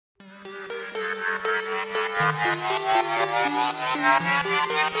Hi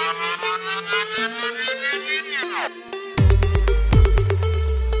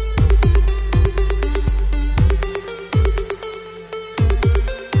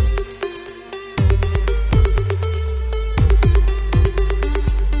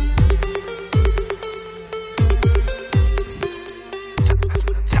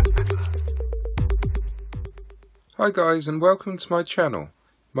guys, and welcome to my channel.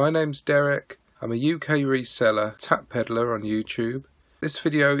 My name's Derek. I'm a UK reseller, tap peddler on YouTube. This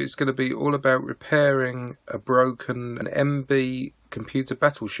video is going to be all about repairing a broken MB Computer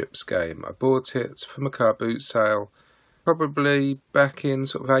Battleships game. I bought it from a car boot sale probably back in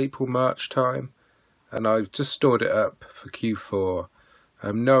sort of April, March time, and I've just stored it up for Q4,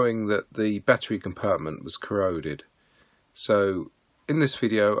 knowing that the battery compartment was corroded. So in this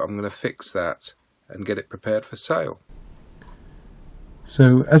video I'm going to fix that and get it prepared for sale.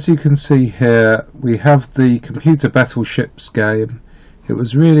 So as you can see here, we have the Computer Battleships game. It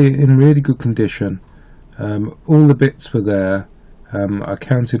was really in really good condition. All the bits were there. I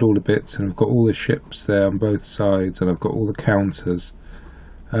counted all the bits, and I've got all the ships there on both sides, and I've got all the counters.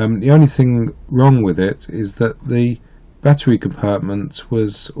 The only thing wrong with it is that the battery compartment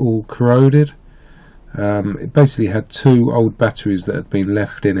was all corroded. It basically had two old batteries that had been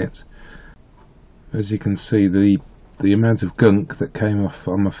left in it. As you can see, the amount of gunk that came off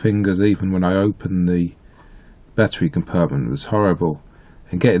on my fingers even when I opened the battery compartment was horrible,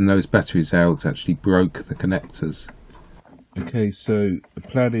 and getting those batteries out actually broke the connectors. Okay, so the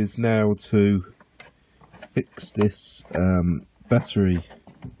plan is now to fix this battery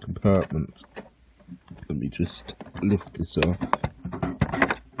compartment. Let me just lift this off.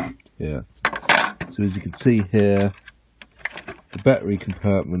 Yeah. So as you can see here, the battery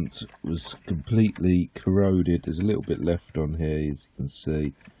compartment was completely corroded. There's a little bit left on here, as you can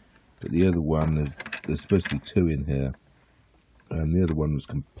see, but the other one, there's supposed to be two in here, and the other one was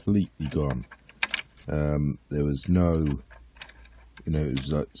completely gone. There was no, it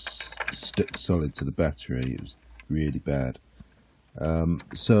was like stuck solid to the battery. It was really bad.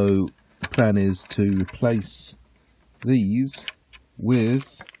 So the plan is to replace these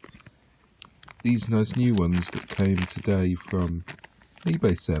with these nice new ones that came today from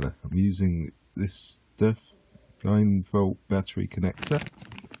eBay seller. I'm using this stuff, 9-volt battery connector.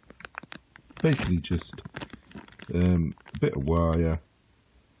 Basically just a bit of wire,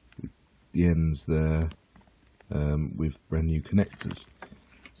 the ends there, with brand new connectors.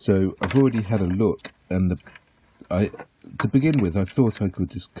 So I've already had a look, and to begin with I thought I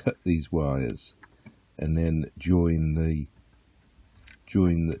could just cut these wires and then join the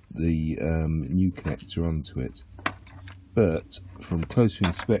new connector onto it, but from closer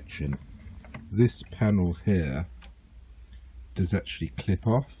inspection, this panel here does actually clip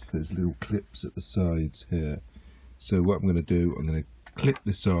off. There's little clips at the sides here. So what I'm going to do, I'm going to clip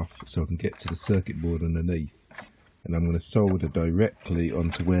this off so I can get to the circuit board underneath, and I'm going to solder directly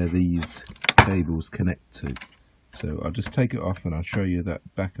onto where these cables connect to. So I'll just take it off and I'll show you that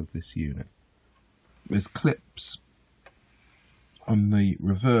back of this unit. There's clips on the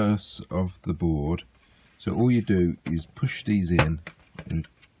reverse of the board, so all you do is push these in and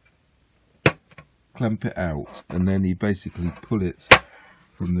clamp it out, and then you basically pull it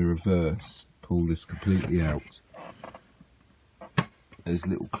from the reverse, pull this completely out. There's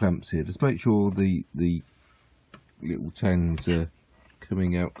little clamps here, just make sure the little tangs are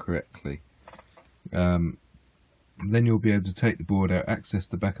coming out correctly. Then you'll be able to take the board out, access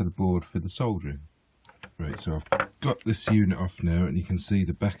the back of the board for the soldering. Right, so I've got this unit off now, and you can see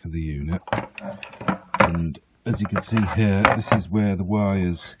the back of the unit, and as you can see here, this is where the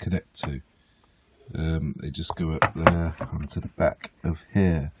wires connect to. They just go up there onto the back of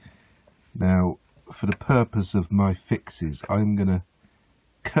here. Now, for the purpose of my fixes, I'm going to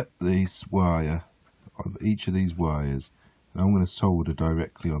cut this wire of each of these wires, and I'm going to solder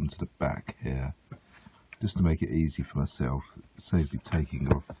directly onto the back here, just to make it easy for myself. Save me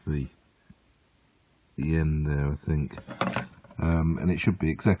taking off the end there, I think, and it should be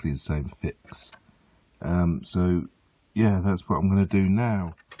exactly the same fix. So yeah, that's what I'm going to do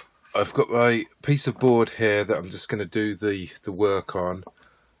now. I've got my piece of board here that I'm just going to do the work on.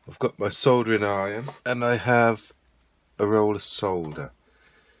 I've got my soldering iron, and I have a roll of solder.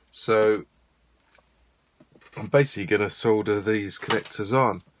 So I'm basically going to solder these connectors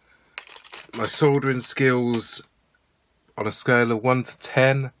on. My soldering skills on a scale of 1 to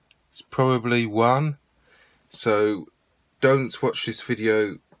 10 is probably 1. So don't watch this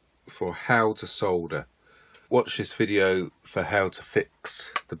video for how to solder. Watch this video for how to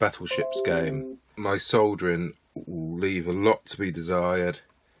fix the Battleships game. My soldering will leave a lot to be desired,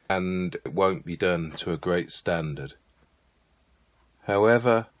 and it won't be done to a great standard.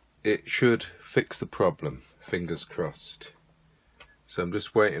 However, it should fix the problem, fingers crossed. So I'm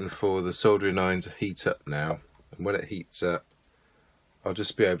just waiting for the soldering iron to heat up now, and when it heats up I'll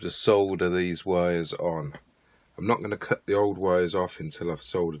just be able to solder these wires on. I'm not going to cut the old wires off until I've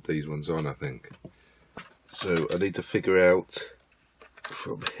soldered these ones on, I think. So I need to figure out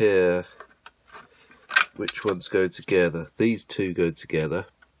from here which ones go together. These two go together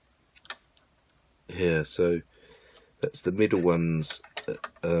here, so that's the middle ones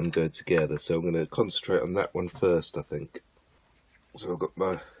that go together. So I'm going to concentrate on that one first, I think. So I've got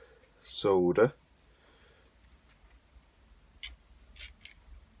my solder.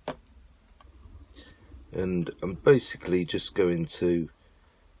 And I'm basically just going to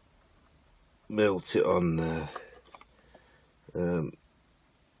melt it on there.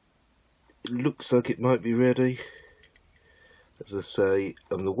 It looks like it might be ready. As I say,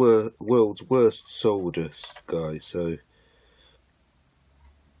 I'm the world's worst solder guy, so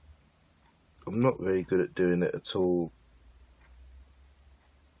I'm not very good at doing it at all.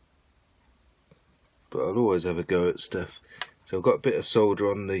 But I'll always have a go at stuff. So I've got a bit of solder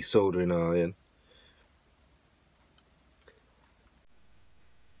on the soldering iron.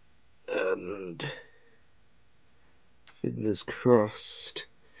 And fingers crossed.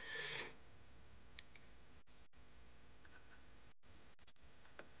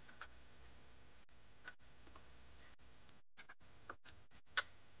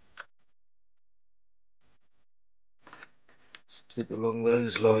 Something along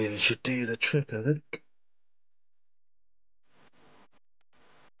those lines should do the trick, I think.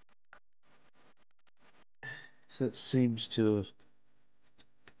 So it seems to have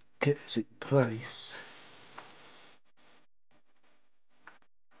kept it in place.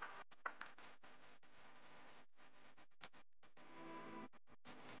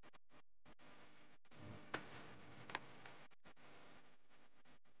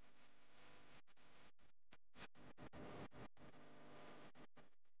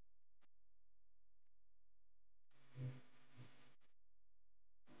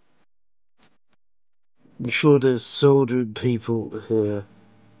 I'm sure there's soldering people here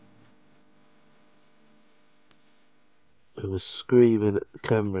who are screaming at the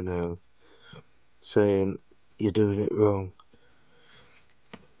camera now, saying you're doing it wrong.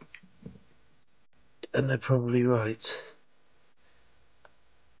 And they're probably right.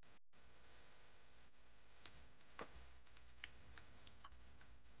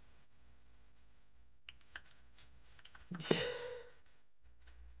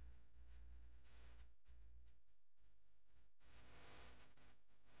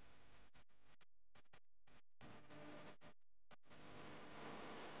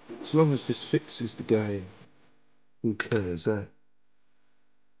 As long as this fixes the game, who cares, eh?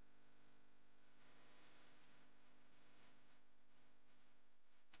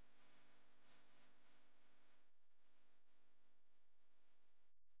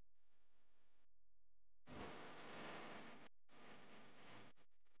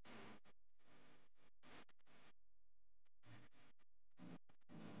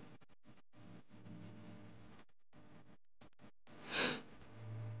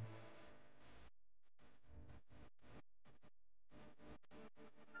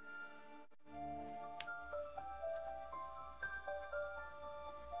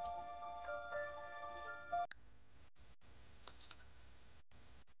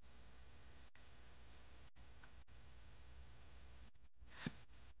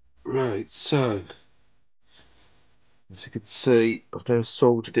 Right, so as you can see, I've now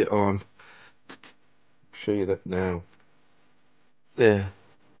soldered it on. I'll show you that now. There.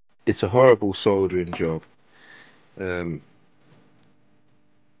 It's a horrible soldering job. But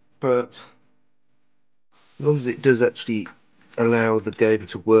as long as it does actually allow the game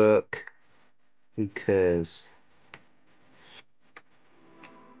to work, who cares?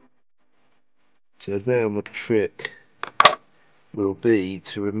 So now my trick will be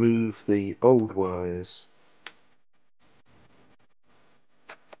to remove the old wires.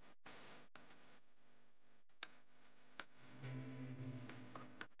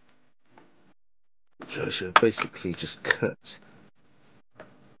 Which I should basically just cut.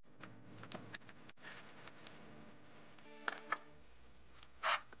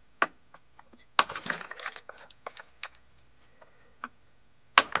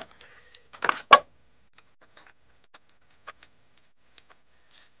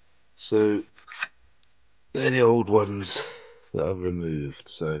 So they're the old ones that I've removed,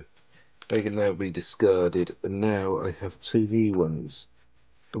 so they can now be discarded, and now I have two new ones.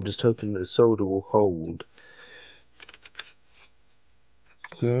 I'm just hoping that the solder will hold.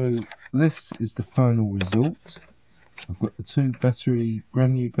 So this is the final result. I've got the two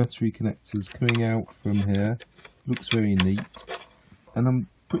brand new battery connectors coming out from here. Looks very neat, and I'm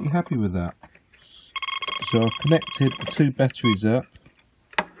pretty happy with that. So I've connected the two batteries up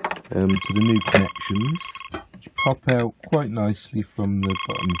to the new connections, which pop out quite nicely from the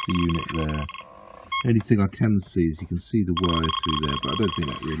bottom of the unit there. The only thing I can see is you can see the wire through there, but I don't think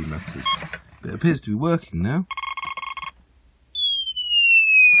that really matters. But it appears to be working now.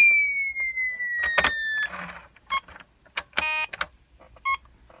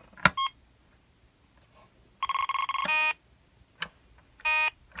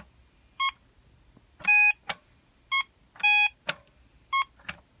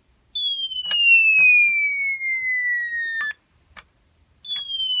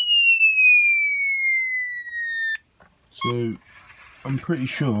 So I'm pretty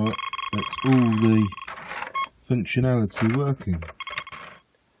sure that's all the functionality working.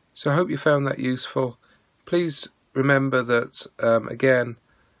 So I hope you found that useful. Please remember that again,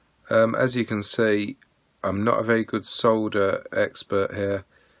 as you can see, I'm not a very good solder expert here,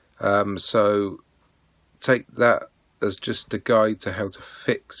 so take that as just a guide to how to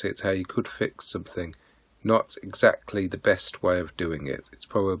fix it, how you could fix something. Not exactly the best way of doing it. It's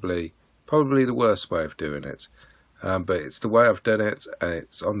probably the worst way of doing it. But it's the way I've done it, and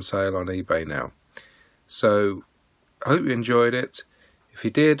it's on sale on eBay now. So I hope you enjoyed it. If you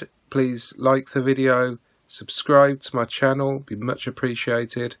did, please like the video, subscribe to my channel, be much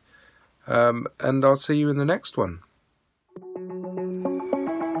appreciated, and I'll see you in the next one.